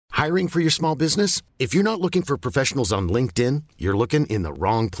Hiring for your small business? If you're not looking for professionals on LinkedIn, you're looking in the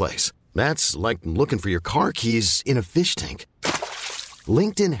wrong place. That's like looking for your car keys in a fish tank.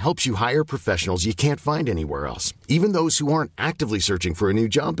 LinkedIn helps you hire professionals you can't find anywhere else, even those who aren't actively searching for a new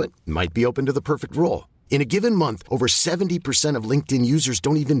job but might be open to the perfect role. In a given month, over 70% of LinkedIn users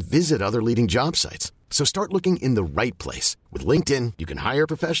don't even visit other leading job sites. So start looking in the right place. With LinkedIn, you can hire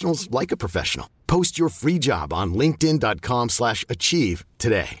professionals like a professional. Post your free job on linkedin.com/achieve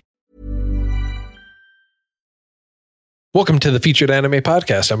today. Welcome to the Featured Anime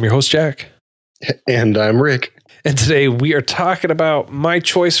Podcast. I'm your host, Jack. And I'm Rick. And today we are talking about my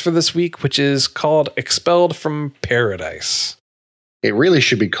choice for this week, which is called Expelled from Paradise. It really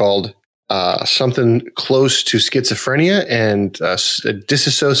should be called something close to schizophrenia and a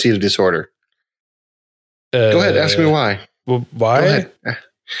dissociative disorder. Go ahead, ask me why. Well, why? Go ahead.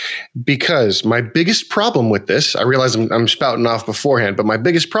 Because my biggest problem with this, I realize I'm spouting off beforehand, but my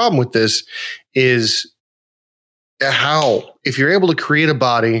biggest problem with this is how, if you're able to create a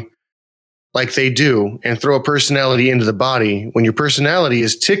body like they do and throw a personality into the body, when your personality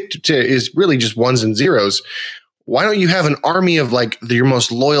is is really just ones and zeros, why don't you have an army of like your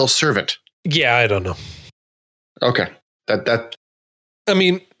most loyal servant? Yeah, I don't know. Okay. That I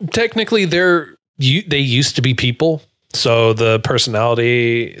mean, technically they used to be people, so the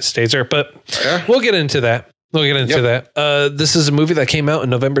personality stays there, but yeah. We'll get into that. That. This is a movie that came out in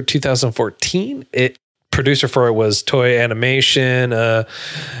November 2014. Producer for it was Toei Animation,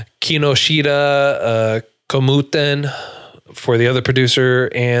 Kinoshita Komuten for the other producer,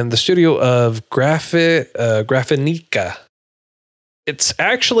 and the studio of Graphinica. It's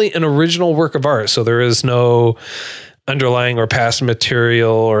actually an original work of art, so there is no underlying or past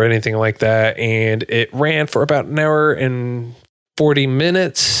material or anything like that. And it ran for about an hour and 40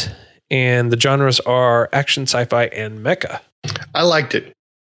 minutes, and the genres are action, sci-fi, and mecha. I liked it.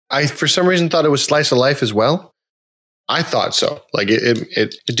 I, for some reason, thought it was slice of life as well. I thought so. Like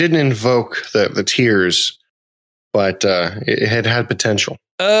it didn't invoke the tears, but it had potential.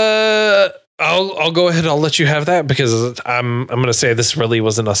 I'll go ahead. I'll let you have that because I'm going to say this really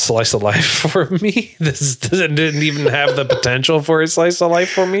wasn't a slice of life for me. This didn't even have the potential for a slice of life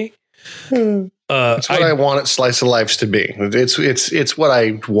for me. It's what I want slice of lives to be. It's what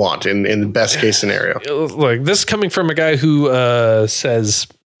I want in the best case scenario. Like this coming from a guy who says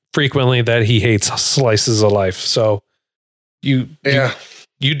frequently that he hates slices of life. So you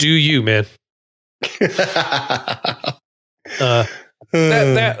do you, man.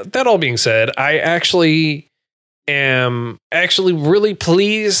 That all being said, I actually am really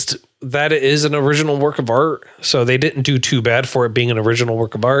pleased that it is an original work of art. So they didn't do too bad for it being an original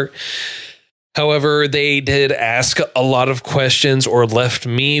work of art. However, they did ask a lot of questions, or left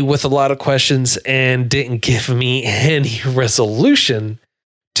me with a lot of questions, and didn't give me any resolution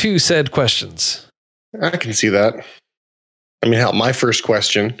to said questions. I can see that. I mean, hell, my first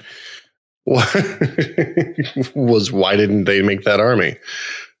question was why didn't they make that army?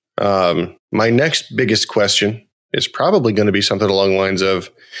 My next biggest question is probably going to be something along the lines of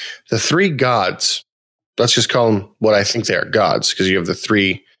the three gods. Let's just call them what I think they are, gods, because you have the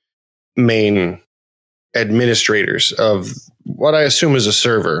three main administrators of what I assume is a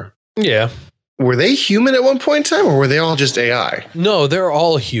server. Yeah. Were they human at one point in time, or were they all just AI? No, they're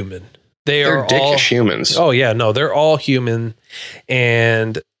all human. They're dickish all humans. Oh yeah, no, they're all human,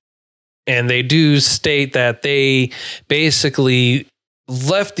 and they do state that they basically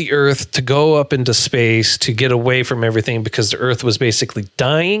left the Earth to go up into space to get away from everything because the Earth was basically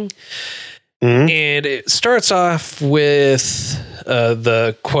dying. Mm-hmm. And it starts off with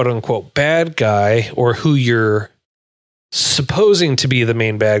the quote unquote bad guy, or who you're supposing to be the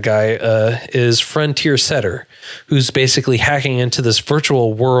main bad guy, is Frontier Setter, who's basically hacking into this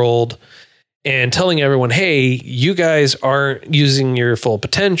virtual world and telling everyone, hey, you guys aren't using your full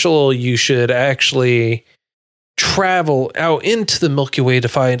potential. You should actually travel out into the Milky Way to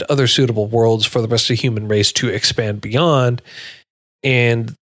find other suitable worlds for the rest of the human race to expand beyond.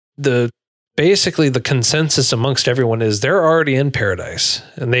 And basically the consensus amongst everyone is they're already in paradise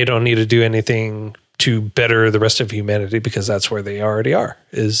and they don't need to do anything to better the rest of humanity because that's where they already are,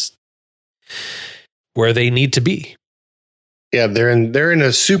 is where they need to be. Yeah, they're in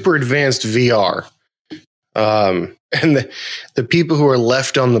a super advanced VR. And the people who are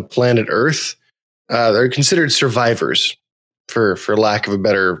left on the planet Earth, they're considered survivors, for lack of a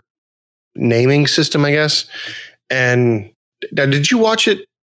better naming system, I guess. And did you watch it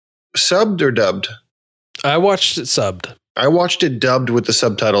subbed or dubbed? I watched it subbed. I watched it dubbed with the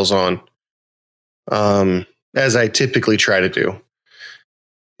subtitles on, as I typically try to do.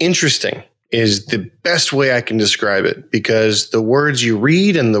 Interesting. is the best way I can describe it, because the words you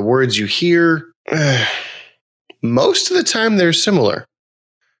read and the words you hear, most of the time they're similar,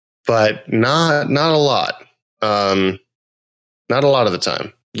 but not a lot. Not a lot of the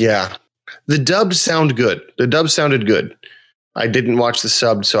time. Yeah. The dubs sound good. The dub sounded good. I didn't watch the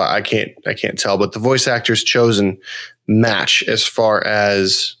sub, so I can't tell, but the voice actors chosen match as far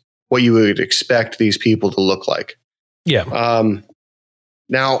as what you would expect these people to look like. Yeah.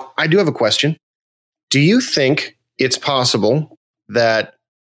 Now, I do have a question. Do you think it's possible that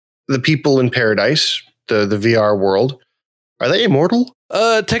the people in Paradise, the VR world, are they immortal?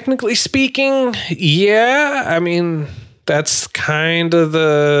 Technically speaking, yeah. I mean, that's kind of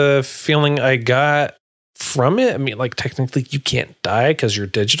the feeling I got from it. I mean, like, technically you can't die because you're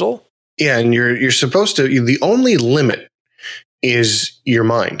digital. Yeah, and you're supposed to. The only limit is your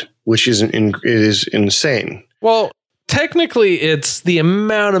mind, which is insane. Well, technically, it's the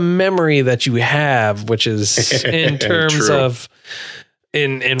amount of memory that you have, which is in terms of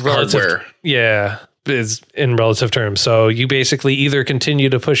in relative. Hardware. Yeah, is in relative terms. So you basically either continue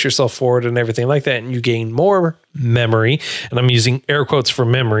to push yourself forward and everything like that, and you gain more memory, and I'm using air quotes for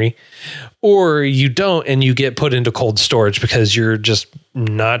memory, or you don't, and you get put into cold storage because you're just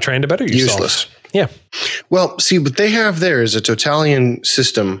not trying to better yourself. Useless. Yeah. Well, see, what they have there is a totalitarian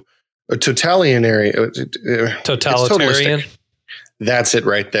system, a totalitarian. Totalitarian. That's it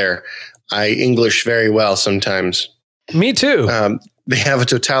right there. I English very well sometimes. Me too. They have a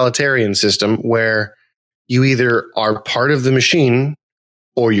totalitarian system where you either are part of the machine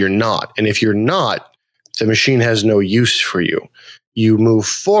or you're not. And if you're not, the machine has no use for you. You move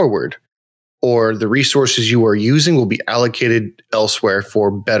forward, or the resources you are using will be allocated elsewhere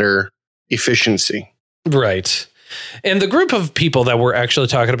for better efficiency. Right. And the group of people that we're actually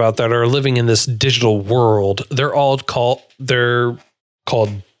talking about that are living in this digital world, they're called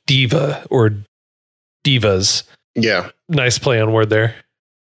Diva or Divas. Yeah. Nice play on word there.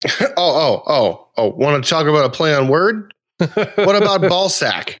 Oh. Want to talk about a play on word? What about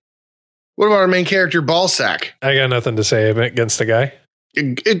Ballsack? What about our main character, Ballsack? I got nothing to say against the guy.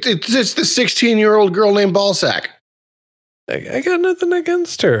 It's the 16-year-old girl named Ballsack. I got nothing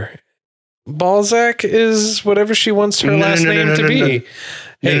against her. Balzac is whatever she wants her last name to be.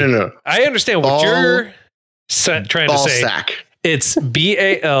 No. I understand what you're trying to say. Ballsack. It's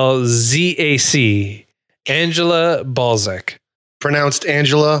Balzac. Angela Balzac. Pronounced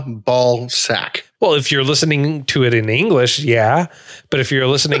Angela Ballsack. Well, if you're listening to it in English, yeah. But if you're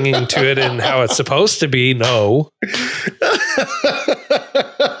listening to it in how it's supposed to be, no.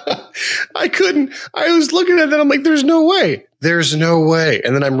 I couldn't. I was looking at that. I'm like, there's no way. There's no way.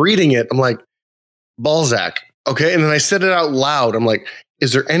 And then I'm reading it. I'm like, Balzac. Okay. And then I said it out loud. I'm like,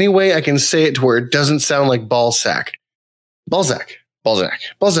 is there any way I can say it to where it doesn't sound like Ballsack? Balzac.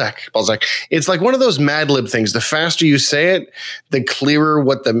 It's like one of those Mad Lib things. The faster you say it, the clearer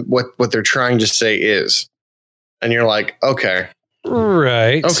what they're trying to say is. And you're like, okay.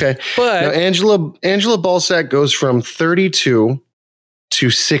 Right. Okay. But now, Angela Ballsack goes from 32 to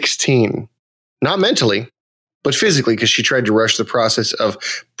 16. Not mentally, but physically, because she tried to rush the process of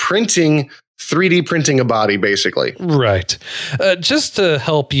 3D printing a body, basically. Right. Just to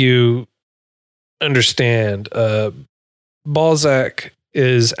help you understand, Balzac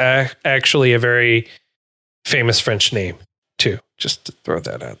is actually a very famous French name, too. Just to throw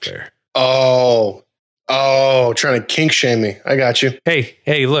that out there. Oh, trying to kink shame me. I got you.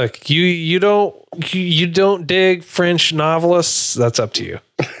 Hey, look, you don't dig French novelists. That's up to you.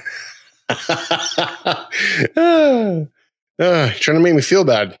 Trying to make me feel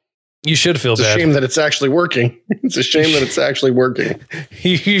bad. You should feel bad. It's a shame that it's actually working.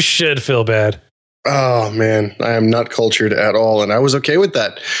 You should feel bad. Oh, man. I am not cultured at all. And I was okay with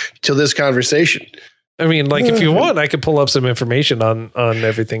that till this conversation. I mean, like, if you want, I could pull up some information on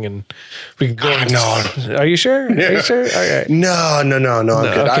everything and we can go. No. Are you sure? Yeah. Are you sure? Okay. No. I'm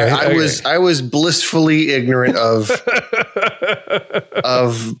good. Okay, I was blissfully ignorant of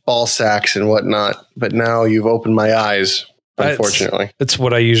ball sacks and whatnot, but now you've opened my eyes, unfortunately. It's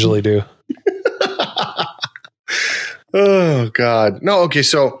what I usually do. Oh, God. No, okay,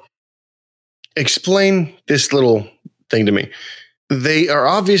 so explain this little thing to me. They are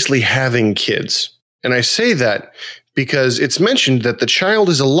obviously having kids. And I say that because it's mentioned that the child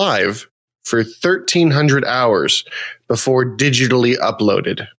is alive for 1,300 hours before digitally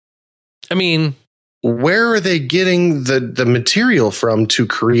uploaded. I mean, where are they getting the material from to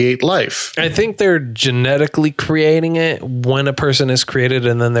create life? I think they're genetically creating it when a person is created,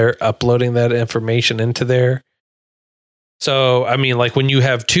 and then they're uploading that information into there. So, I mean, like when you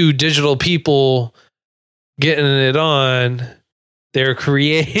have two digital people getting it on, they're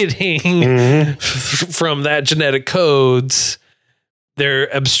creating from that genetic codes.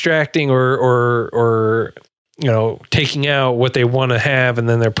 They're abstracting or taking out what they want to have, and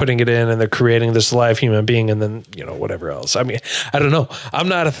then they're putting it in, and they're creating this live human being, and then whatever else. I mean, I don't know. I'm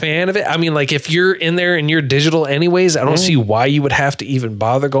not a fan of it. I mean, like if you're in there and you're digital anyways, I don't see why you would have to even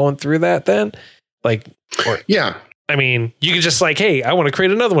bother going through that then. Yeah. I mean, you could just hey, I want to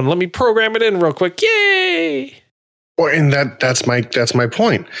create another one. Let me program it in real quick. Yay! Well, and that's my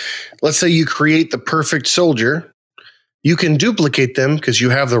point. Let's say you create the perfect soldier. You can duplicate them because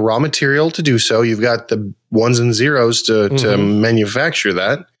you have the raw material to do so. You've got the ones and zeros to manufacture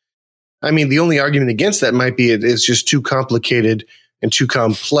that. I mean, the only argument against that might be it's just too complicated and too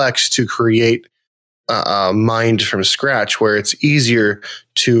complex to create a mind from scratch, where it's easier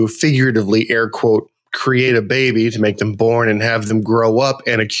to figuratively, air quote, create a baby to make them born and have them grow up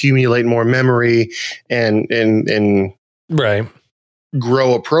and accumulate more memory and right,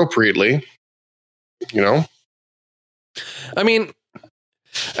 grow appropriately, I mean,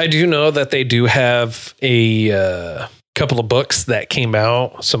 I do know that they do have a couple of books that came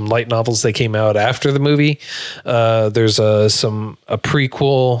out, some light novels that came out after the movie. There's a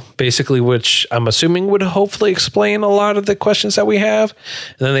prequel, basically, which I'm assuming would hopefully explain a lot of the questions that we have.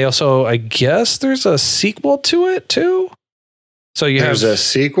 And then they also, I guess, there's a sequel to it too. So there's a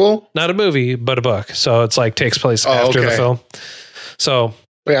sequel, not a movie, but a book. So it's takes place after the film. So.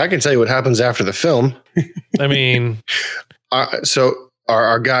 Yeah, I can tell you what happens after the film. I mean, so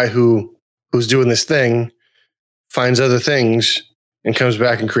our guy who's doing this thing finds other things and comes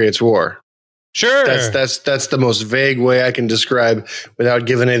back and creates war. Sure, that's the most vague way I can describe without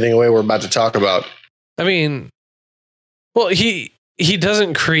giving anything away we're about to talk about. I mean, well, he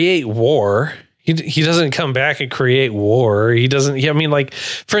doesn't create war. He doesn't come back and create war. He doesn't. I mean,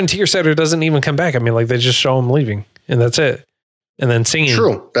 Frontier Setter doesn't even come back. I mean, they just show him leaving, and that's it. And then singing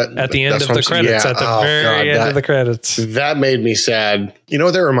at the end of the credits, at the very end of the credits. That made me sad. You know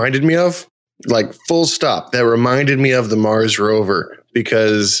what that reminded me of? Full stop. That reminded me of the Mars rover,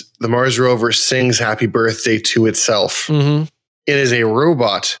 because the Mars rover sings happy birthday to itself. Mm-hmm. It is a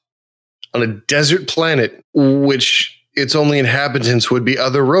robot on a desert planet, which its only inhabitants would be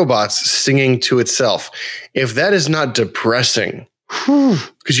other robots singing to itself. If that is not depressing...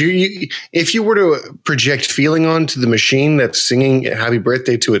 Because if you were to project feeling onto the machine that's singing happy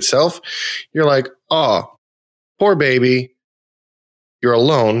birthday to itself, you're like, oh, poor baby. You're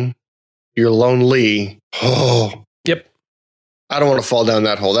alone. You're lonely. Oh, yep. I don't want to fall down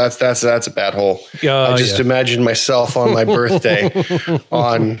that hole. That's a bad hole. I just imagine myself on my birthday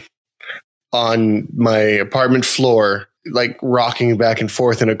on my apartment floor, rocking back and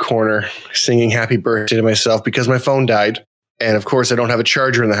forth in a corner, singing happy birthday to myself because my phone died. And of course, I don't have a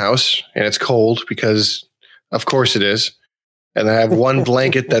charger in the house, and it's cold because, of course, it is. And I have one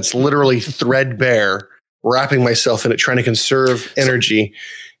blanket that's literally threadbare, wrapping myself in it, trying to conserve energy,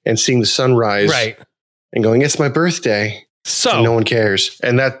 and seeing the sunrise, right? And going, "It's my birthday," so and no one cares.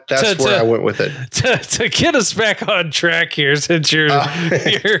 And that's where I went with it. To get us back on track here, since you're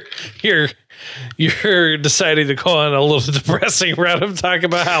deciding to go on a little depressing route of talking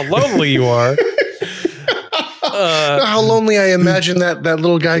about how lonely you are. How lonely I imagine that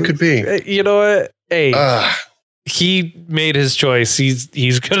little guy could be. You know what? Hey, he made his choice.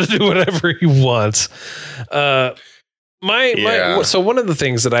 He's gonna do whatever he wants. So one of the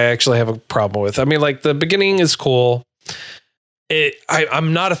things that I actually have a problem with, I mean, the beginning is cool.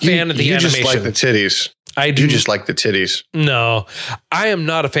 I'm not a fan of the animation. You just like the titties. I do. You just like the titties. No, I am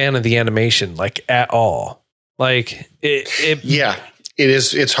not a fan of the animation, at all. Yeah, it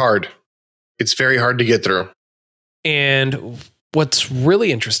is. It's hard. It's very hard to get through. And what's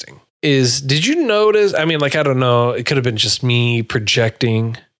really interesting is, did you notice? I mean, I don't know, it could have been just me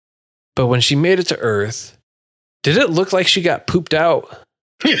projecting, but when she made it to Earth, did it look like she got pooped out?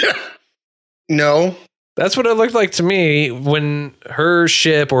 No. That's what it looked like to me when her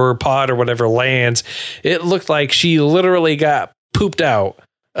ship or pod or whatever lands. It looked like she literally got pooped out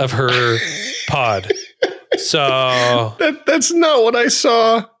of her pod. So that's not what I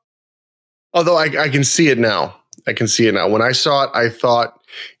saw. Although I can see it now. When I saw it, I thought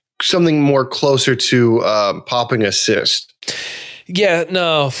something more closer to popping a cyst. Yeah,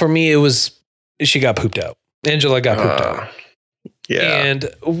 no, for me, she got pooped out. Angela got pooped out. Yeah. And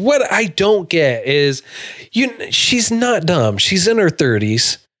what I don't get is, she's not dumb. She's in her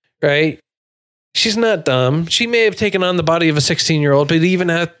 30s, right? She's not dumb. She may have taken on the body of a 16-year-old, but even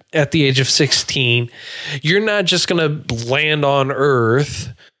at the age of 16, you're not just going to land on Earth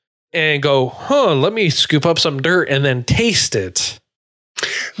and go, let me scoop up some dirt and then taste it.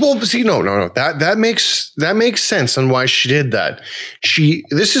 Well, see, no. That makes sense on why she did that.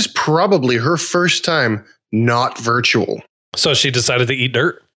 This is probably her first time not virtual. So she decided to eat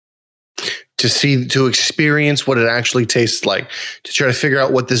dirt to experience what it actually tastes like, to try to figure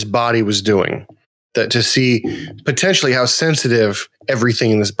out what this body was doing, to see potentially how sensitive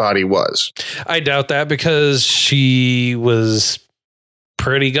everything in this body was. I doubt that, because she was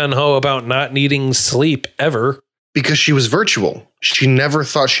pretty gung-ho about not needing sleep ever. Because she was virtual. She never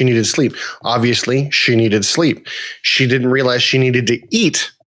thought she needed sleep. Obviously, she needed sleep. She didn't realize she needed to eat.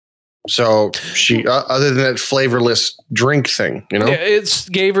 So she, other than that flavorless drink thing, Yeah, it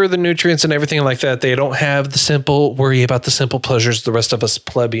gave her the nutrients and everything like that. They don't have the worry about the simple pleasures the rest of us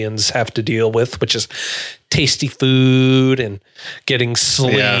plebeians have to deal with, which is tasty food and getting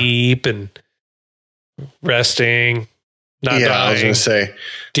sleep and resting, not dying. I was going to say.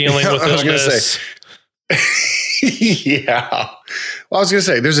 Dealing with illness. Yeah. Well, I was going to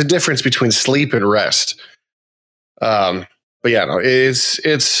say, there's a difference between sleep and rest. But yeah, no,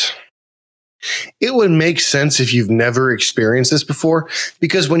 it would make sense if you've never experienced this before,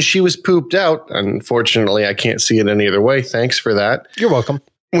 because when she was pooped out, unfortunately, I can't see it any other way. Thanks for that. You're welcome.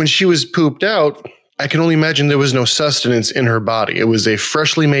 When she was pooped out, I can only imagine there was no sustenance in her body. It was a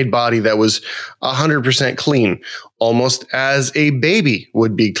freshly made body that was 100% clean, almost as a baby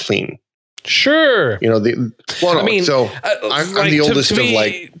would be clean. Sure. I'm the oldest of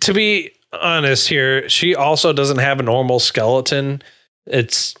like. To be honest here, she also doesn't have a normal skeleton.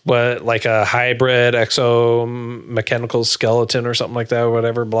 It's like a hybrid exomechanical skeleton or something like that, or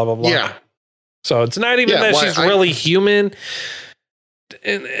whatever, blah, blah, blah. Yeah. So it's not even that she's really human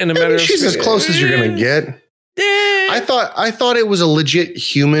in a matter of. She's as close as you're going to get. I thought it was a legit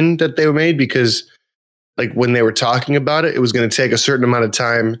human that they made, because like when they were talking about it, it was going to take a certain amount of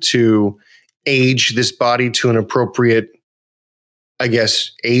time to age this body to an appropriate, I guess,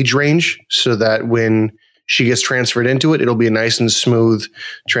 age range, so that when she gets transferred into it, it'll be a nice and smooth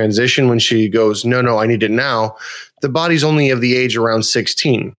transition. When she goes, no, I need it now, the body's only of the age around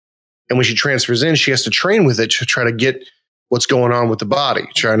 16. And when she transfers in, she has to train with it to try to get what's going on with the body,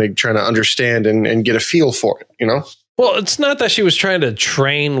 trying to understand and get a feel for it, Well, it's not that she was trying to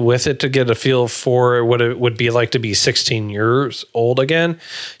train with it to get a feel for what it would be like to be 16 years old again.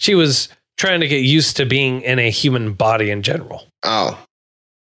 She was trying to get used to being in a human body in general. Oh,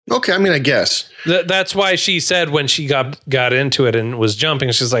 okay. I mean, I guess that's why she said when she got into it and was jumping,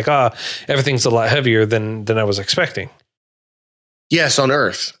 she's like, everything's a lot heavier than I was expecting. Yes, on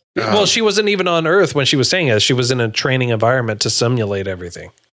Earth. Well, she wasn't even on Earth when she was saying it. She was in a training environment to simulate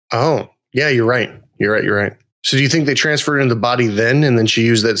everything. Oh, yeah, you're right. You're right. So do you think they transferred into the body then, and then she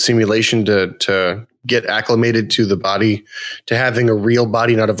used that simulation to get acclimated to the body, to having a real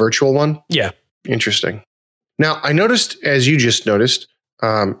body, not a virtual one? Yeah. Interesting. Now, I noticed, as you just noticed,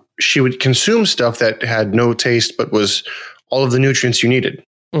 she would consume stuff that had no taste, but was all of the nutrients you needed.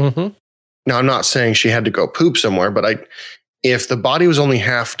 Mm-hmm. Now, I'm not saying she had to go poop somewhere, but if the body was only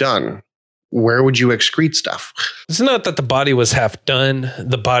half done, where would you excrete stuff? It's not that the body was half done.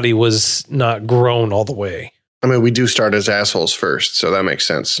 The body was not grown all the way. I mean, we do start as assholes first, so that makes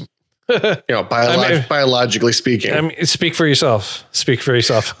sense. Biologically speaking. I mean, speak for yourself. Speak for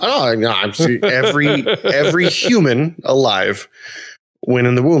yourself. Oh, no, every human alive, when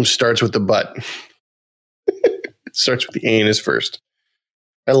in the womb, starts with the butt. It starts with the anus first.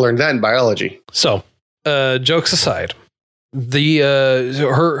 I learned that in biology. So, jokes aside,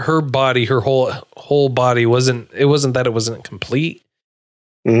 her body, her whole body wasn't that it wasn't complete.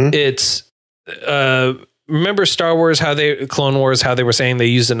 Mm-hmm. It's remember Star Wars, Clone Wars, how they were saying they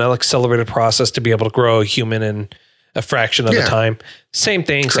used an accelerated process to be able to grow a human in a fraction of the time. Same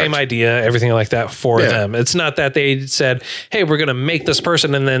thing, correct. Same idea, everything like that for them. It's not that they said, hey, we're going to make this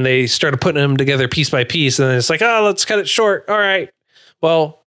person, and then they started putting them together piece by piece, and then it's like, let's cut it short. All right.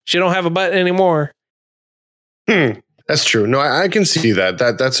 Well, she don't have a butt anymore. That's true. No, I can see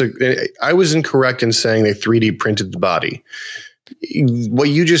that. I was incorrect in saying they 3D printed the body. What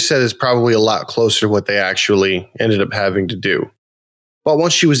you just said is probably a lot closer to what they actually ended up having to do. But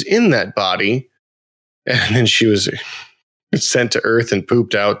once she was in that body, and then she was sent to Earth and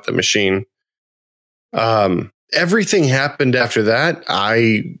pooped out the machine, everything happened after that.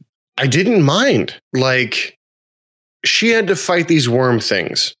 I didn't mind. Like, she had to fight these worm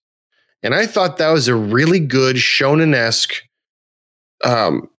things. And I thought that was a really good shonen-esque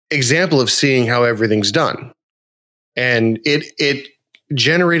example of seeing how everything's done. And it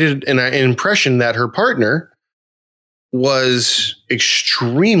generated an impression that her partner was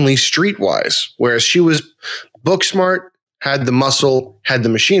extremely streetwise, whereas she was book smart, had the muscle, had the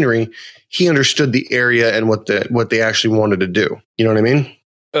machinery. He understood the area and what they actually wanted to do. You know what I mean?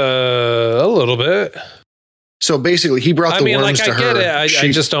 A little bit. So basically, he brought the worms to her. I get it.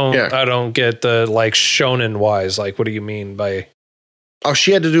 I just don't. Yeah. I don't get the like shonen wise. Like, what do you mean by? Oh,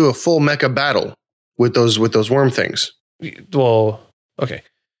 she had to do a full mecha battle with those worm things. Well, okay.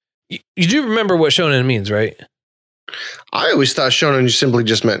 You do remember what shonen means, right? I always thought shonen simply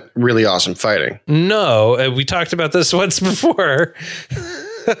just meant really awesome fighting. No, we talked about this once before.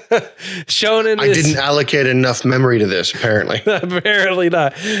 Shonen. I didn't allocate enough memory to this. Apparently, apparently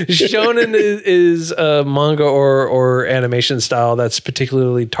not. Shonen is a manga or animation style that's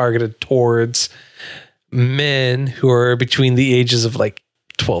particularly targeted towards men who are between the ages of like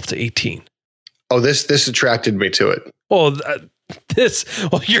 12 to 18. Oh, this attracted me to it. Well,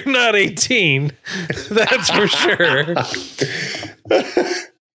 you're not 18. That's for sure.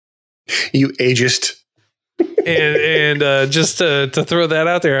 You ageist. And just to throw that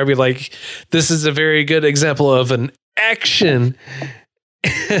out there, I'd be like, this is a very good example of an action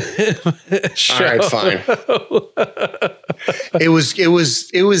show. All right, fine.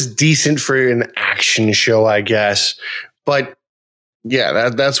 It was decent for an action show, I guess. But yeah,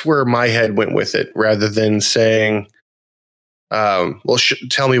 that's where my head went with it, rather than saying,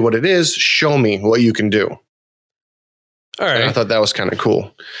 tell me what it is, show me what you can do. All right. And I thought that was kind of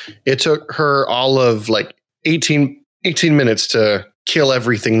cool. It took her all of like 18 minutes to kill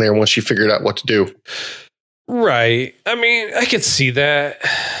everything there once she figured out what to do. Right. I mean, I could see that.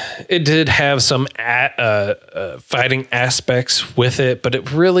 It did have some fighting aspects with it, but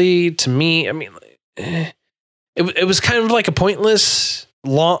it really, to me, I mean, it was kind of like a pointless,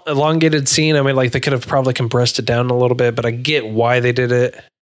 elongated scene. I mean, like they could have probably compressed it down a little bit, but I get why they did it.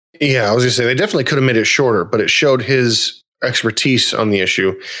 Yeah, I was going to say they definitely could have made it shorter, but it showed his expertise on the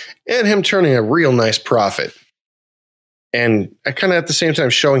issue and him turning a real nice profit. And I kind of at the same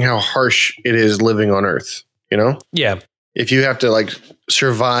time showing how harsh it is living on Earth, you know? Yeah. If you have to like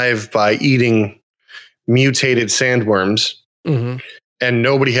survive by eating mutated sandworms and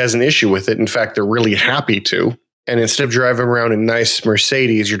nobody has an issue with it. In fact, they're really happy to. And instead of driving around in nice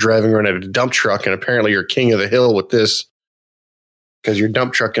Mercedes, you're driving around in a dump truck. And apparently you're king of the hill with this because your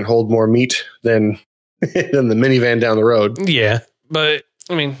dump truck can hold more meat than the minivan down the road. Yeah. But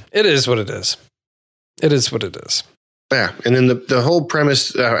I mean, it is what it is. It is what it is. Yeah. And then the whole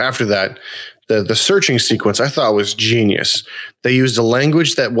premise after that, the searching sequence I thought was genius. They used a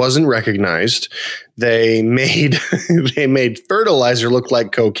language that wasn't recognized. They made fertilizer look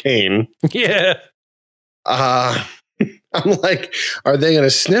like cocaine. Yeah. I'm like, are they going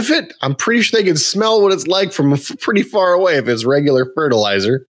to sniff it? I'm pretty sure they can smell what it's like from pretty far away if it's regular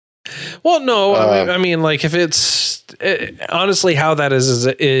fertilizer. Well, no, I mean, like if it's honestly how that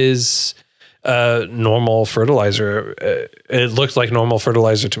is normal fertilizer. It looked like normal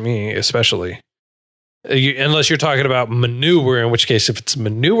fertilizer to me, especially unless you're talking about manure, in which case, if it's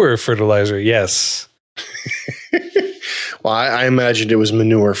manure fertilizer, yes. Well, I imagined it was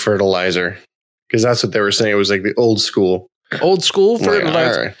manure fertilizer because that's what they were saying. It was like the old school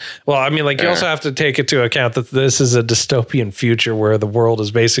fertilizer. Right. Well, I mean, like you also have to take into account that this is a dystopian future where the world is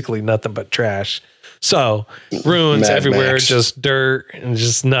basically nothing but trash. So ruins Mad everywhere, Max. just dirt and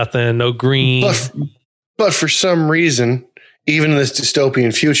just nothing, no green. But for some reason, even in this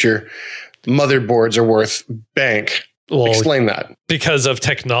dystopian future, motherboards are worth bank. Well, explain that. Because of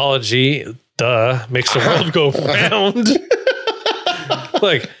technology, makes the world go round.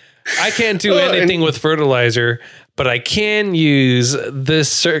 Look, I can't do anything with fertilizer, but I can use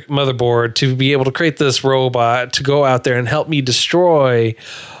this motherboard to be able to create this robot to go out there and help me destroy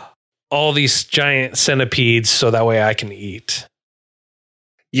all these giant centipedes so that way I can eat.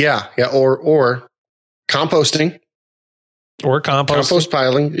 Yeah. Or composting. Or compost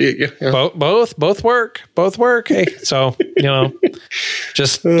piling. Yeah. Both work. Hey, so,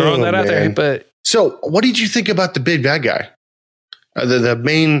 just throwing that out there. But so what did you think about the big bad guy? The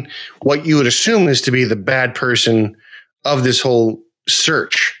main, what you would assume is to be the bad person of this whole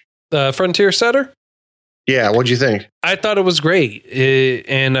search. The Frontier Setter? Yeah, what'd you think? I thought it was great.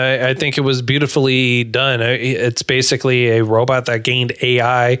 And I think it was beautifully done. It's basically a robot that gained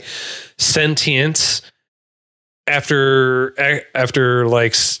AI sentience after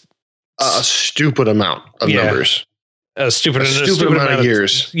like a stupid amount of numbers. A stupid amount of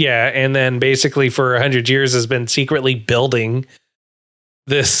years. Yeah. And then basically for 100 years has been secretly building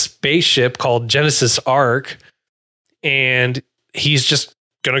this spaceship called Genesis Arc. And he's just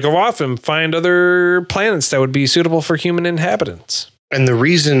going to go off and find other planets that would be suitable for human inhabitants. And the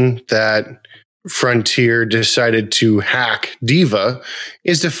reason that Frontier decided to hack Diva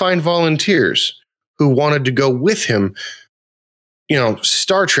is to find volunteers who wanted to go with him,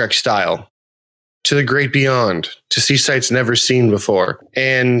 Star Trek style. to the great beyond, to see sights never seen before.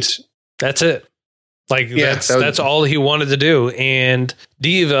 And that's it. Like, that's all he wanted to do. And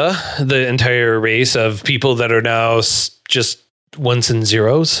Diva, the entire race of people that are now just ones and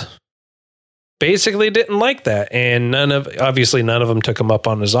zeros, basically didn't like that. And obviously none of them took him up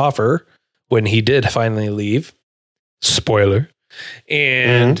on his offer when he did finally leave. Spoiler.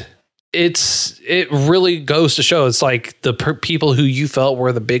 And it really goes to show, it's like the people who you felt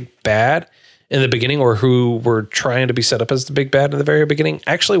were the big bad in the beginning, or who were trying to be set up as the big bad in the very beginning,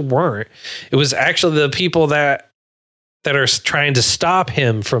 actually weren't. It was actually the people that are trying to stop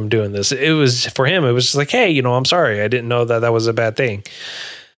him from doing this. It was, for him, it was just like, hey, I'm sorry. I didn't know that was a bad thing.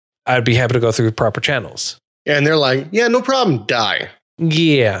 I'd be happy to go through the proper channels. And they're like, yeah, no problem. Die.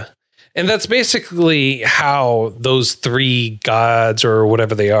 Yeah. And that's basically how those three gods, or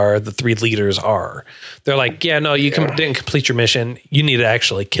whatever they are, the three leaders are. They're like, yeah, no, you didn't complete your mission. You need to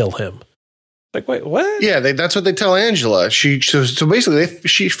actually kill him. Like, wait, what? Yeah, that's what they tell Angela. So basically,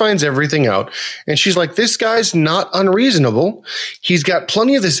 she finds everything out, and she's like, this guy's not unreasonable. He's got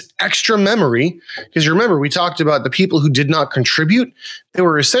plenty of this extra memory. Because remember, we talked about the people who did not contribute. They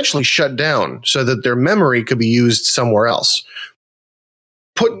were essentially shut down so that their memory could be used somewhere else.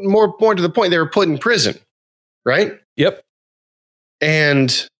 Put more to the point, they were put in prison, right? Yep.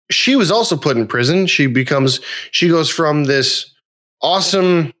 And she was also put in prison. She goes from this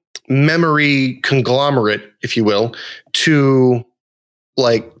awesome memory conglomerate, if you will, to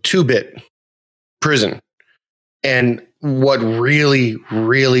like 2-bit prison. And what really,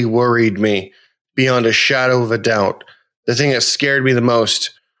 really worried me beyond a shadow of a doubt, the thing that scared me the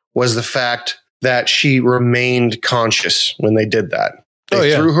most was the fact that she remained conscious when they did that.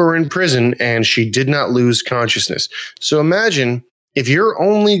 They threw her in prison and she did not lose consciousness. So imagine if your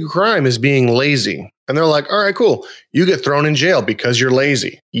only crime is being lazy, and they're like, all right, cool. You get thrown in jail because you're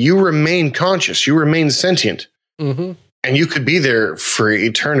lazy. You remain conscious. You remain sentient. Mm-hmm. And you could be there for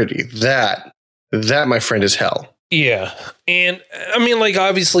eternity. That, my friend, is hell. Yeah. And I mean, like,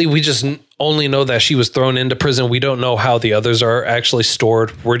 obviously we just only know that she was thrown into prison. We don't know how the others are actually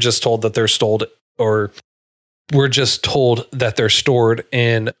stored. We're just told that they're stored, or we're just told that they're stored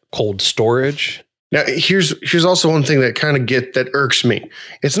in cold storage. Now, here's also one thing that irks me.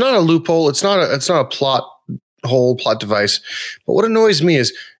 It's not a loophole. It's not a plot device. But what annoys me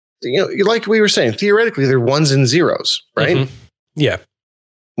is, like we were saying, theoretically, they're ones and zeros, right? Mm-hmm. Yeah.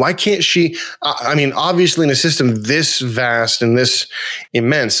 Why can't she? I mean, obviously, in a system this vast and this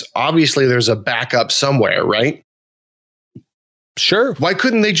immense, obviously there's a backup somewhere, right? Sure. Why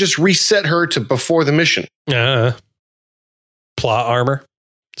couldn't they just reset her to before the mission? Plot armor.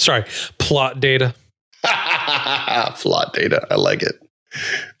 Sorry, plot data. Plot data. I like it.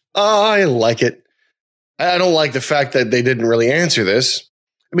 I like it. I don't like the fact that they didn't really answer this.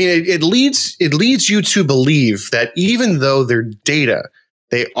 I mean, it leads you to believe that even though they're data,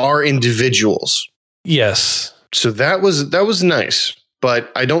 they are individuals. Yes. So that was nice,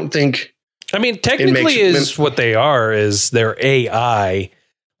 but I don't think. I mean, technically, what they are is their AI,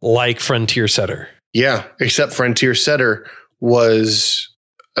 like Frontier Setter. Yeah, except Frontier Setter was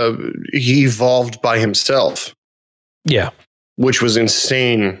he evolved by himself. Yeah, which was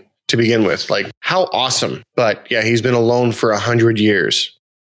insane to begin with. Like, how awesome! But yeah, he's been alone for 100 years,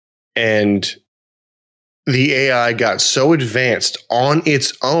 and the AI got so advanced on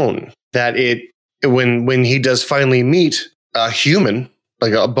its own that when he does finally meet a human,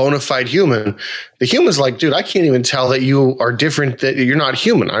 like a bona fide human, the human's like, dude, I can't even tell that you are different, that you're not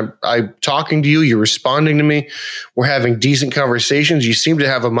human. I'm talking to you. You're responding to me. We're having decent conversations. You seem to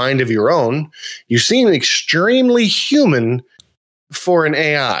have a mind of your own. You seem extremely human for an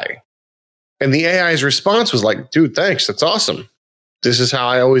AI. And the AI's response was like, dude, thanks. That's awesome. This is how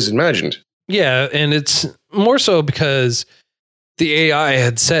I always imagined. Yeah. And it's more so because the AI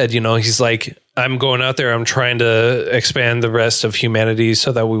had said, he's like, I'm going out there. I'm trying to expand the rest of humanity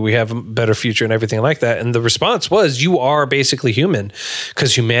so that we have a better future and everything like that. And the response was, you are basically human,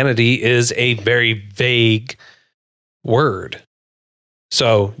 because humanity is a very vague word.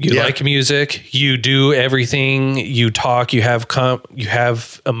 So you like music, you do everything, you talk, you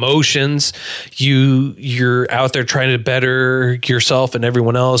have emotions, you're out there trying to better yourself and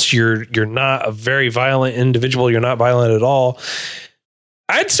everyone else. You're not a very violent individual. You're not violent at all.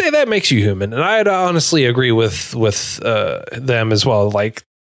 I'd say that makes you human, and I'd honestly agree with them as well. Like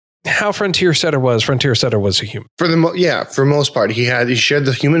how Frontier Setter was a human for most part. He shared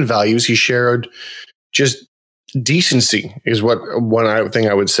the human values. He shared just decency is one thing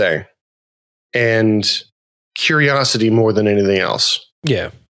I would say, and curiosity more than anything else.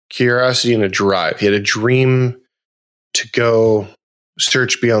 Yeah, curiosity and a drive. He had a dream to go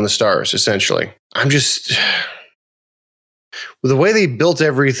search beyond the stars, essentially. I'm just with the way they built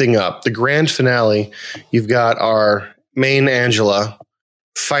everything up, the grand finale, you've got our main Angela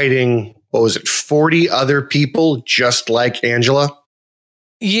fighting, what was it, 40 other people just like Angela?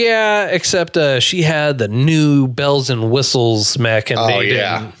 Yeah, except she had the new bells and whistles mech, and they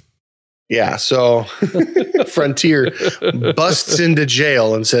didn't. Yeah, so Frontier busts into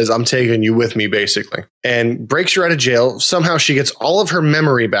jail and says, I'm taking you with me, basically, and breaks her out of jail. Somehow she gets all of her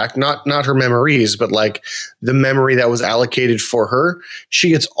memory back, not her memories, but like the memory that was allocated for her. She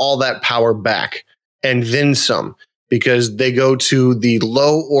gets all that power back and then some, because they go to the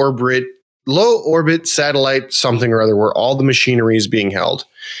low orbit satellite something or other where all the machinery is being held,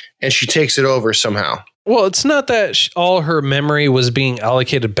 and she takes it over somehow. Well, it's not that all her memory was being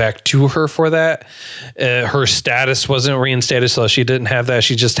allocated back to her for that. Her status wasn't reinstated, so she didn't have that.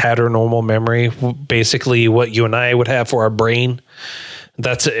 She just had her normal memory, basically what you and I would have for our brain.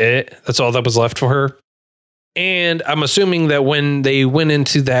 That's it. That's all that was left for her. And I'm assuming that when they went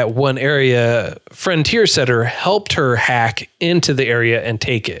into that one area, Frontier Setter helped her hack into the area and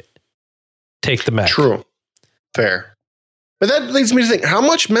take the mech. True. Fair. But that leads me to think, how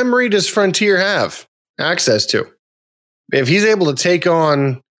much memory does Frontier have access to? If he's able to take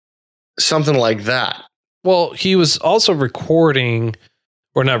on something like that. Well, he was also controlling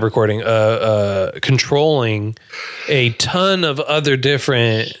a ton of other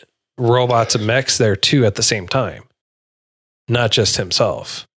different robots and mechs there too at the same time, not just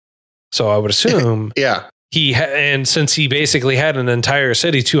himself. So I would assume yeah. And since he basically had an entire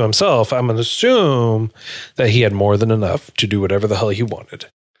city to himself, I'm going to assume that he had more than enough to do whatever the hell he wanted.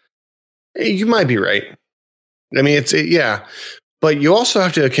 You might be right. I mean, yeah. But you also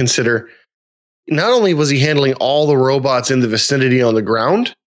have to consider, not only was he handling all the robots in the vicinity on the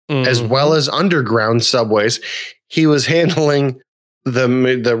ground, as well as underground subways, he was handling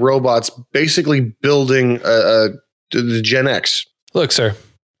the robots basically building the Gen X. Look, sir,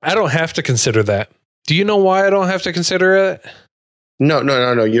 I don't have to consider that. Do you know why I don't have to consider it? No.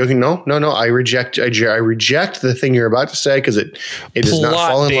 You no. I reject the thing you're about to say because it does not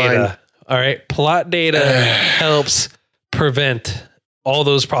fall in line. All right, plot data helps prevent all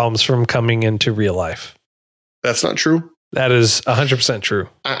those problems from coming into real life. That's not true. That is 100% true.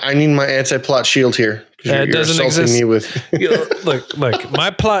 I need my anti-plot shield here. It doesn't exist. Me with look.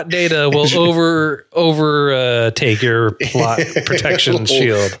 My plot data will overtake your plot protection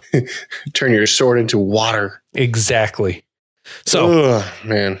shield. Turn your sword into water. Exactly. So,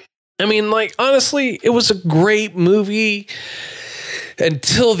 man. I mean, like, honestly, it was a great movie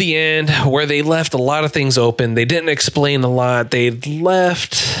until the end, where they left a lot of things open. They didn't explain a lot. They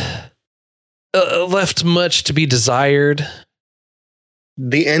left much to be desired.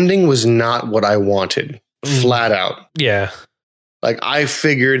 The ending was not what I wanted, flat out. Yeah. Like, I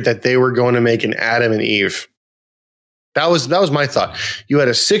figured that they were going to make an Adam and Eve. That was my thought. You had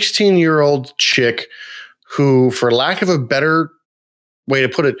a 16-year-old chick who, for lack of a better way to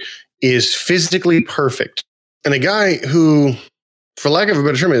put it, is physically perfect. And a guy who, for lack of a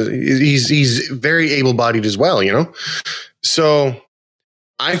better term, he's very able-bodied as well, you know? So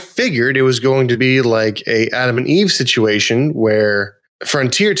I figured it was going to be like a Adam and Eve situation where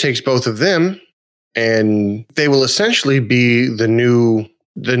Frontier takes both of them and they will essentially be the new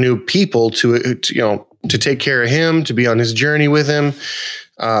people to take care of him, to be on his journey with him.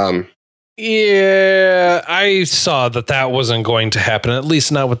 Yeah, I saw that wasn't going to happen, at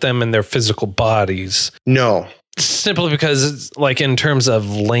least not with them in their physical bodies. No. Simply because it's like in terms of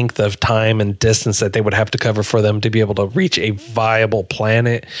length of time and distance that they would have to cover for them to be able to reach a viable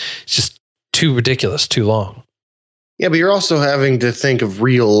planet. It's just too ridiculous, too long. Yeah, but you're also having to think of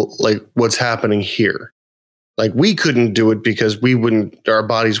real, like, what's happening here. Like, we couldn't do it because our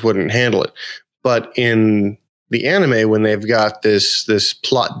bodies wouldn't handle it. But in the anime, when they've got this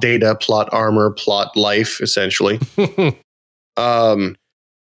plot data, plot armor, plot life, essentially, you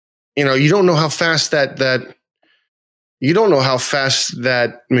don't know how fast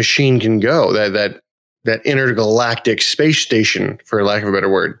that machine can go, that intergalactic space station, for lack of a better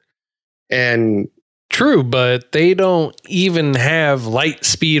word. And true, but they don't even have light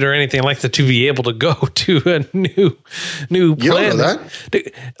speed or anything like that to be able to go to a new planet. You don't know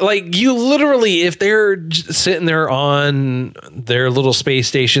that? Like, you literally, if they're sitting there on their little space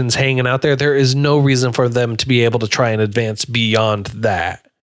stations hanging out there is no reason for them to be able to try and advance beyond that.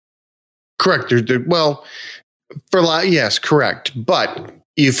 Correct. Yes, correct. But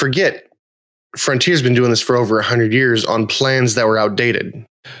you forget, Frontier's been doing this for over 100 years on plans that were outdated.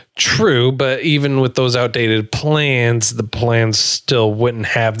 True, but even with those outdated plans, the plans still wouldn't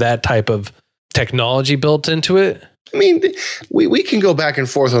have that type of technology built into it. I mean, we can go back and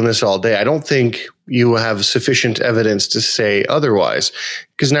forth on this all day. I don't think you have sufficient evidence to say otherwise,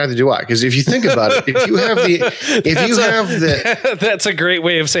 because neither do I. Because if you think about it, if you have the that's a great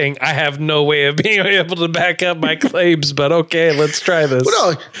way of saying I have no way of being able to back up my claims, but okay, let's try this.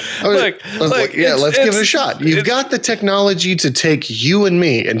 Well, no, let's give it a shot. You've got the technology to take you and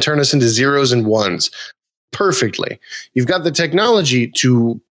me and turn us into zeros and ones perfectly. You've got the technology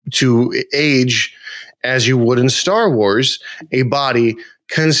to age as you would in Star Wars, a body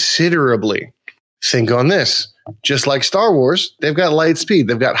considerably. Think on this. Just like Star Wars, they've got light speed.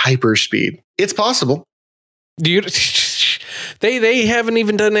 They've got hyper speed. It's possible. They haven't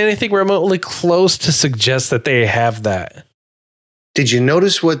even done anything remotely close to suggest that they have that. Did you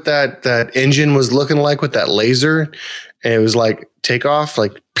notice what that engine was looking like with that laser? And it was like takeoff,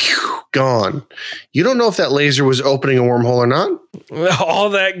 like pew, gone. You don't know if that laser was opening a wormhole or not. All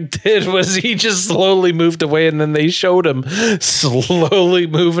that did was he just slowly moved away, and then they showed him slowly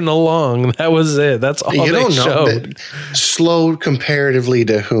moving along. That was it. That's all you they don't know. showed. Slow comparatively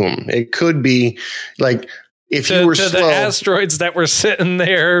to whom? It could be like if you were slow. The asteroids that were sitting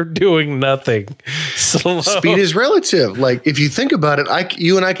there doing nothing. Slow. Speed is relative. Like if you think about it,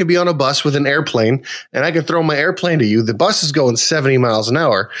 you and I could be on a bus with an airplane, and I can throw my airplane to you. The bus is going 70 miles an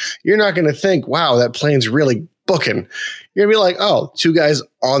hour. You're not going to think, wow, that plane's really booking. You're going to be like, oh, two guys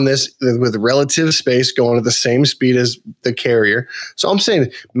on this with relative space going at the same speed as the carrier. So I'm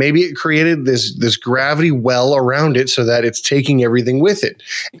saying maybe it created this gravity well around it so that it's taking everything with it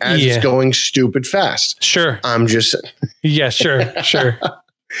as it's going stupid fast. Sure. I'm just yeah, sure.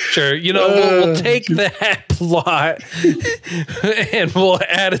 Sure. You know, we'll take that plot and we'll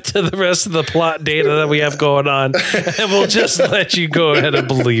add it to the rest of the plot data that we have going on. And we'll just let you go ahead and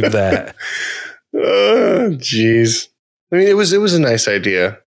believe that. Jeez. I mean, it was a nice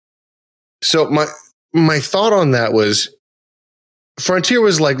idea. So my thought on that was Frontier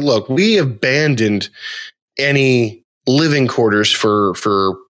was like, look, we abandoned any living quarters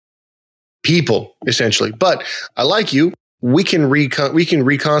for people, essentially. But I like you. We can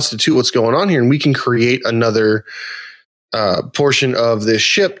reconstitute what's going on here, and we can create another portion of this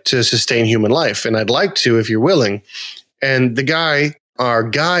ship to sustain human life. And I'd like to, if you're willing. And our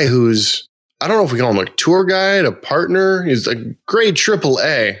guy who's, I don't know if we call him a tour guide, a partner. He's a grade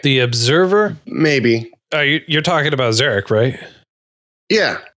AAA. The Observer? Maybe. You're talking about Zarek, right?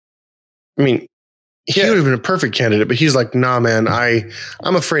 Yeah. I mean, he would have been a perfect candidate, but he's like, nah, man,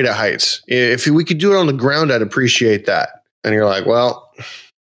 I'm afraid of heights. If we could do it on the ground, I'd appreciate that. And you're like, well,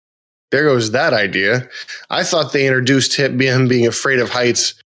 there goes that idea. I thought they introduced him being afraid of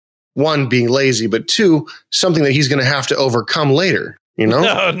heights, one, being lazy, but two, something that he's going to have to overcome later. You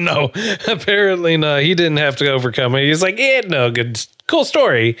know? No, apparently not. He didn't have to overcome it. He's like, yeah, no, good, cool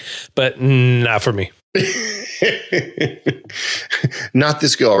story, but not for me. Not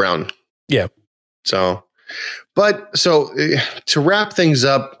this go around. Yeah. So to wrap things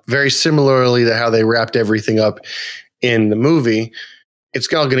up very similarly to how they wrapped everything up in the movie,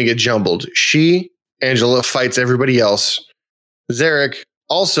 it's all going to get jumbled. Angela fights everybody else. Zarek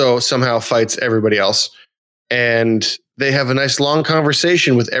also somehow fights everybody else. And they have a nice long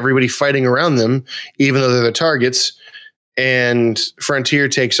conversation with everybody fighting around them, even though they're the targets. And Frontier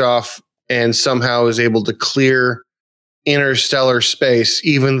takes off and somehow is able to clear interstellar space,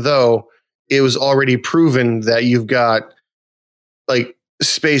 even though it was already proven that you've got like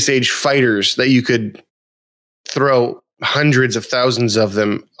space age fighters that you could throw hundreds of thousands of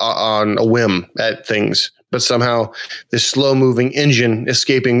them on a whim at things. But somehow this slow moving engine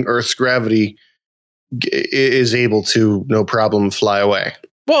escaping Earth's gravity is able to no problem fly away.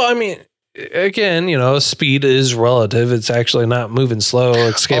 Well, I mean, again, speed is relative. It's actually not moving slow,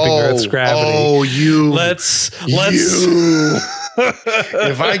 escaping Earth's gravity. Oh, let's.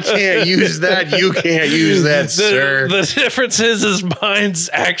 If I can't use that, you can't use that, sir. The difference is mine's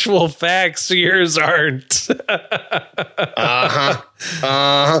actual facts, yours aren't.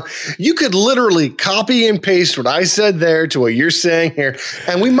 You could literally copy and paste what I said there to what you're saying here.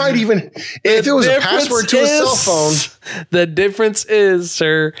 And we might even, if it was a password to a cell phone. The difference is,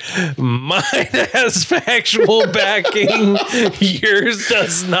 sir, mine has factual backing. Yours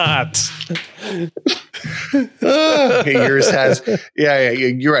does not. Yours has,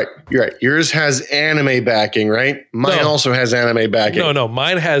 you're right. Yours has anime backing, right? Mine also has anime backing. No,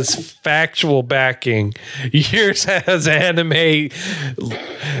 mine has factual backing. Yours has anime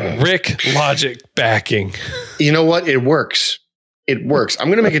Rick logic backing. You know what? It works. I'm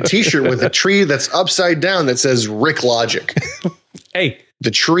going to make a t-shirt with a tree that's upside down that says Rick Logic. Hey. The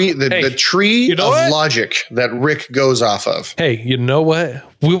tree of logic that Rick goes off of. Hey, you know what?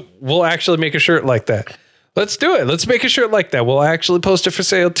 We'll actually make a shirt like that. Let's do it. Let's make a shirt like that. We'll actually post it for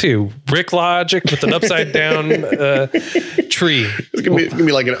sale too. Rick Logic with an upside down tree. It's gonna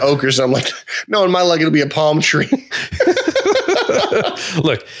be like an oak or something. Like, no, in my luck, it'll be a palm tree.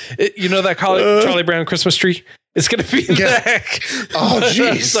 Look, you know that Charlie Brown Christmas tree? It's going to be that. Oh,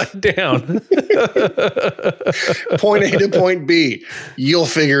 jeez. Upside down. Point A to point B. You'll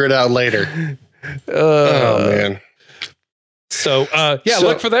figure it out later. Oh, man. So,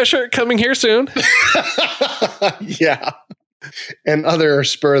 look for that shirt coming here soon. Yeah. And other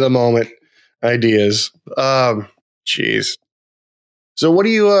spur of the moment ideas. Jeez. So what do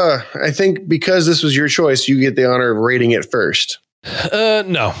you, I think because this was your choice, you get the honor of rating it first.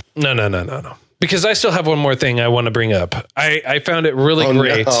 No. Because I still have one more thing I want to bring up. I found it really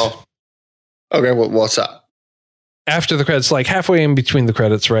great. No. Okay, well, what's up? After the credits, like halfway in between the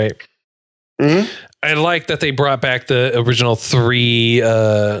credits, right? Mm-hmm. I like that they brought back the original 3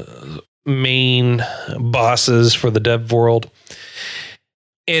 main bosses for the dev world.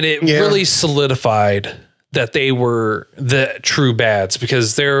 And it really solidified that they were the true bads,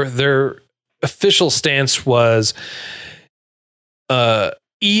 because their official stance was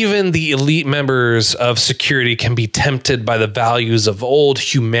even the elite members of security can be tempted by the values of old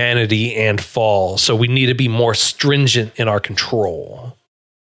humanity and fall. So we need to be more stringent in our control.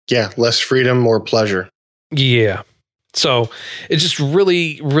 Yeah, less freedom, more pleasure. Yeah. So it just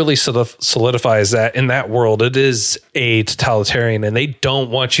really, really solidifies that in that world, it is a totalitarian, and they don't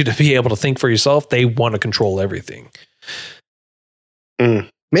want you to be able to think for yourself. They want to control everything.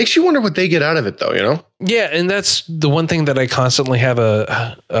 Makes you wonder what they get out of it, though, you know? Yeah, and that's the one thing that I constantly have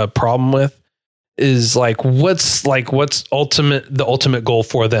a problem with is what's the ultimate goal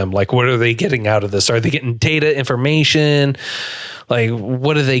for them? Like, what are they getting out of this? Are they getting data, information? Like,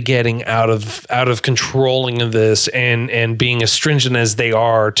 what are they getting out of controlling of this and being as stringent as they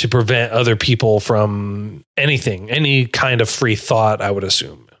are to prevent other people from any kind of free thought, I would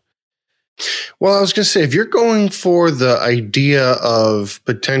assume. Well, I was going to say, if you're going for the idea of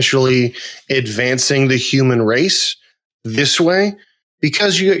potentially advancing the human race this way,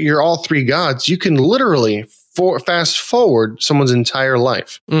 because you're all 3 gods, you can literally fast forward someone's entire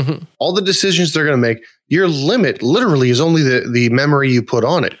life. Mm-hmm. All the decisions they're going to make, your limit literally is only the memory you put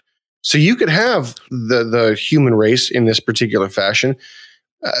on it. So you could have the human race in this particular fashion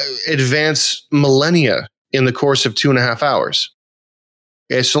advance millennia in the course of 2.5 hours.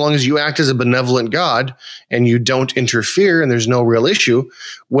 Okay, so long as you act as a benevolent god and you don't interfere and there's no real issue,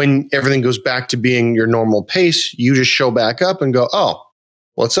 when everything goes back to being your normal pace, you just show back up and go, oh,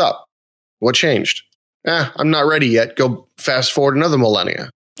 what's up? What changed? I'm not ready yet. Go fast forward another millennia.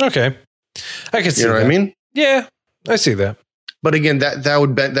 Okay. I can see that. You know what I mean? Yeah, I see that. But again,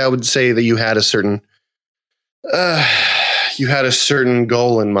 that would say that you had a certain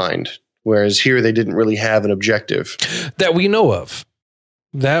goal in mind, whereas here they didn't really have an objective that we know of.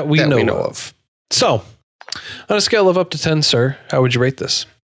 That we know of. So, on a scale of up to 10, sir, how would you rate this?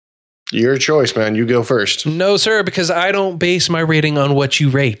 Your choice, man. You go first. No, sir, because I don't base my rating on what you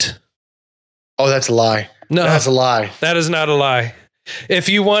rate. Oh, that's a lie. No, that's a lie. That is not a lie. If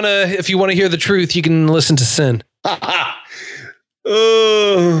you wanna hear the truth, you can listen to Sin.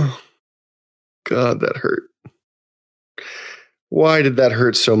 Oh, God, that hurt. Why did that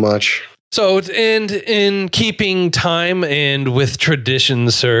hurt so much? So, and in keeping time and with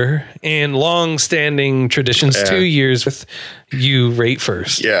tradition, sir, and long-standing traditions, 2 years with you rate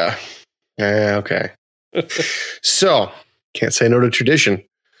first. Yeah. Okay. So, can't say no to tradition.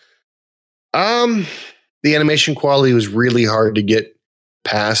 The animation quality was really hard to get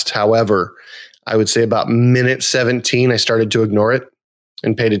past. However, I would say about minute 17, I started to ignore it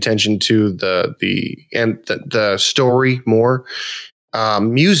and paid attention to the story more.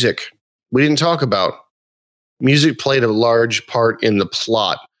 Music. We didn't talk about. Music played a large part in the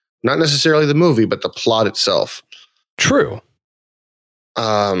plot. Not necessarily the movie, but the plot itself. True.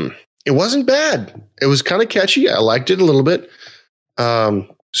 It wasn't bad. It was kind of catchy. I liked it a little bit.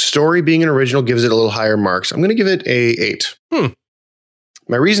 Story being an original gives it a little higher marks. I'm going to give it a 8.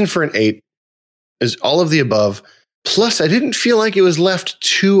 My reason for an 8 is all of the above. Plus, I didn't feel like it was left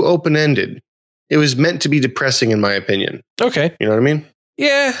too open-ended. It was meant to be depressing, in my opinion. Okay. You know what I mean?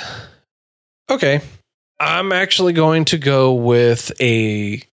 Yeah. Okay. I'm actually going to go with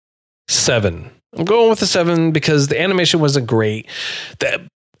a 7. I'm going with a 7 because the animation wasn't great.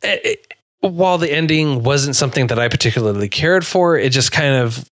 While the ending wasn't something that I particularly cared for, it just kind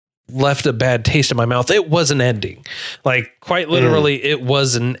of left a bad taste in my mouth. It was an ending. Like, quite literally, it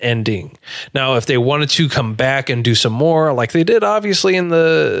was an ending. Now, if they wanted to come back and do some more, like they did, obviously, in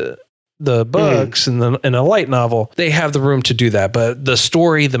the the books and in a light novel, they have the room to do that. But the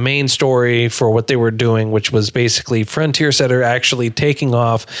story, the main story for what they were doing, which was basically Frontier Setter actually taking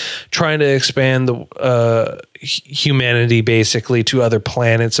off, trying to expand the humanity basically to other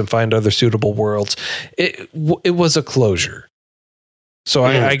planets and find other suitable worlds. It was a closure. So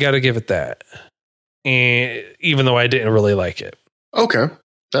I got to give it that. And even though I didn't really like it. Okay,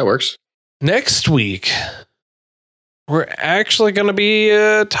 that works. Next week, we're actually going to be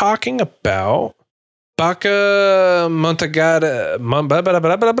talking about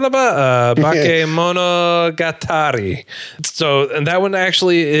Bakemonogatari. So, and that one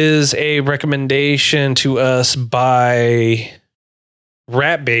actually is a recommendation to us by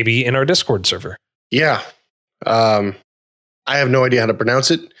Rat Baby in our Discord server. Yeah. I have no idea how to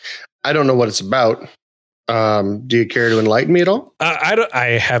pronounce it. I don't know what it's about. Do you care to enlighten me at all?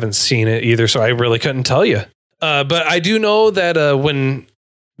 I haven't seen it either, so I really couldn't tell you. But I do know that when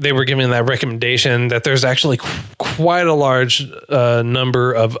they were giving that recommendation, that there's actually quite a large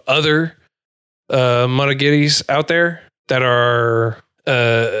number of other monogatari's out there that are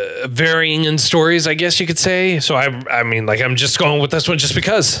varying in stories, I guess you could say. So I mean, like, I'm just going with this one just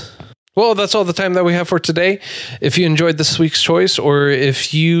because. Well, that's all the time that we have for today. If you enjoyed this week's choice, or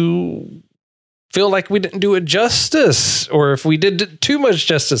if you feel like we didn't do it justice, or if we did too much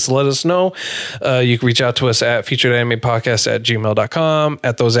justice, let us know. You can reach out to us at featuredanimepodcast@gmail.com,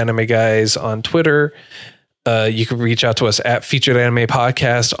 at those anime guys on Twitter. You can reach out to us at Featured Anime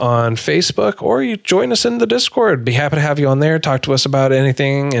Podcast on Facebook, or you join us in the Discord. Be happy to have you on there. Talk to us about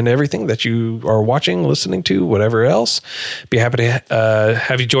anything and everything that you are watching, listening to, whatever else. Be happy to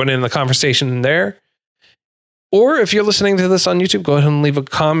have you join in the conversation there. Or if you're listening to this on YouTube, go ahead and leave a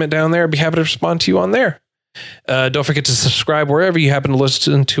comment down there. I'd be happy to respond to you on there. Don't forget to subscribe wherever you happen to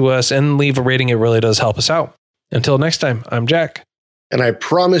listen to us and leave a rating. It really does help us out. Until next time, I'm Jack. And I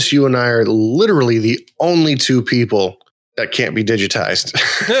promise you and I are literally the only two people that can't be digitized.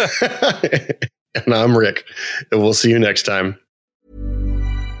 And I'm Rick. And we'll see you next time.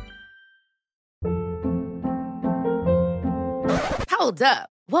 Hold up.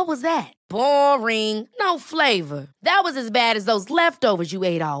 What was that? Boring. No flavor. That was as bad as those leftovers you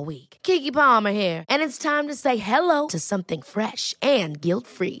ate all week. Keke Palmer here. And it's time to say hello to something fresh and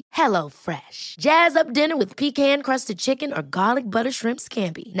guilt-free. Hello Fresh. Jazz up dinner with pecan-crusted chicken or garlic butter shrimp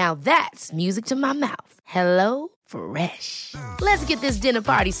scampi. Now that's music to my mouth. Hello Fresh. Let's get this dinner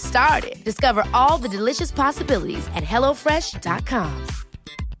party started. Discover all the delicious possibilities at HelloFresh.com.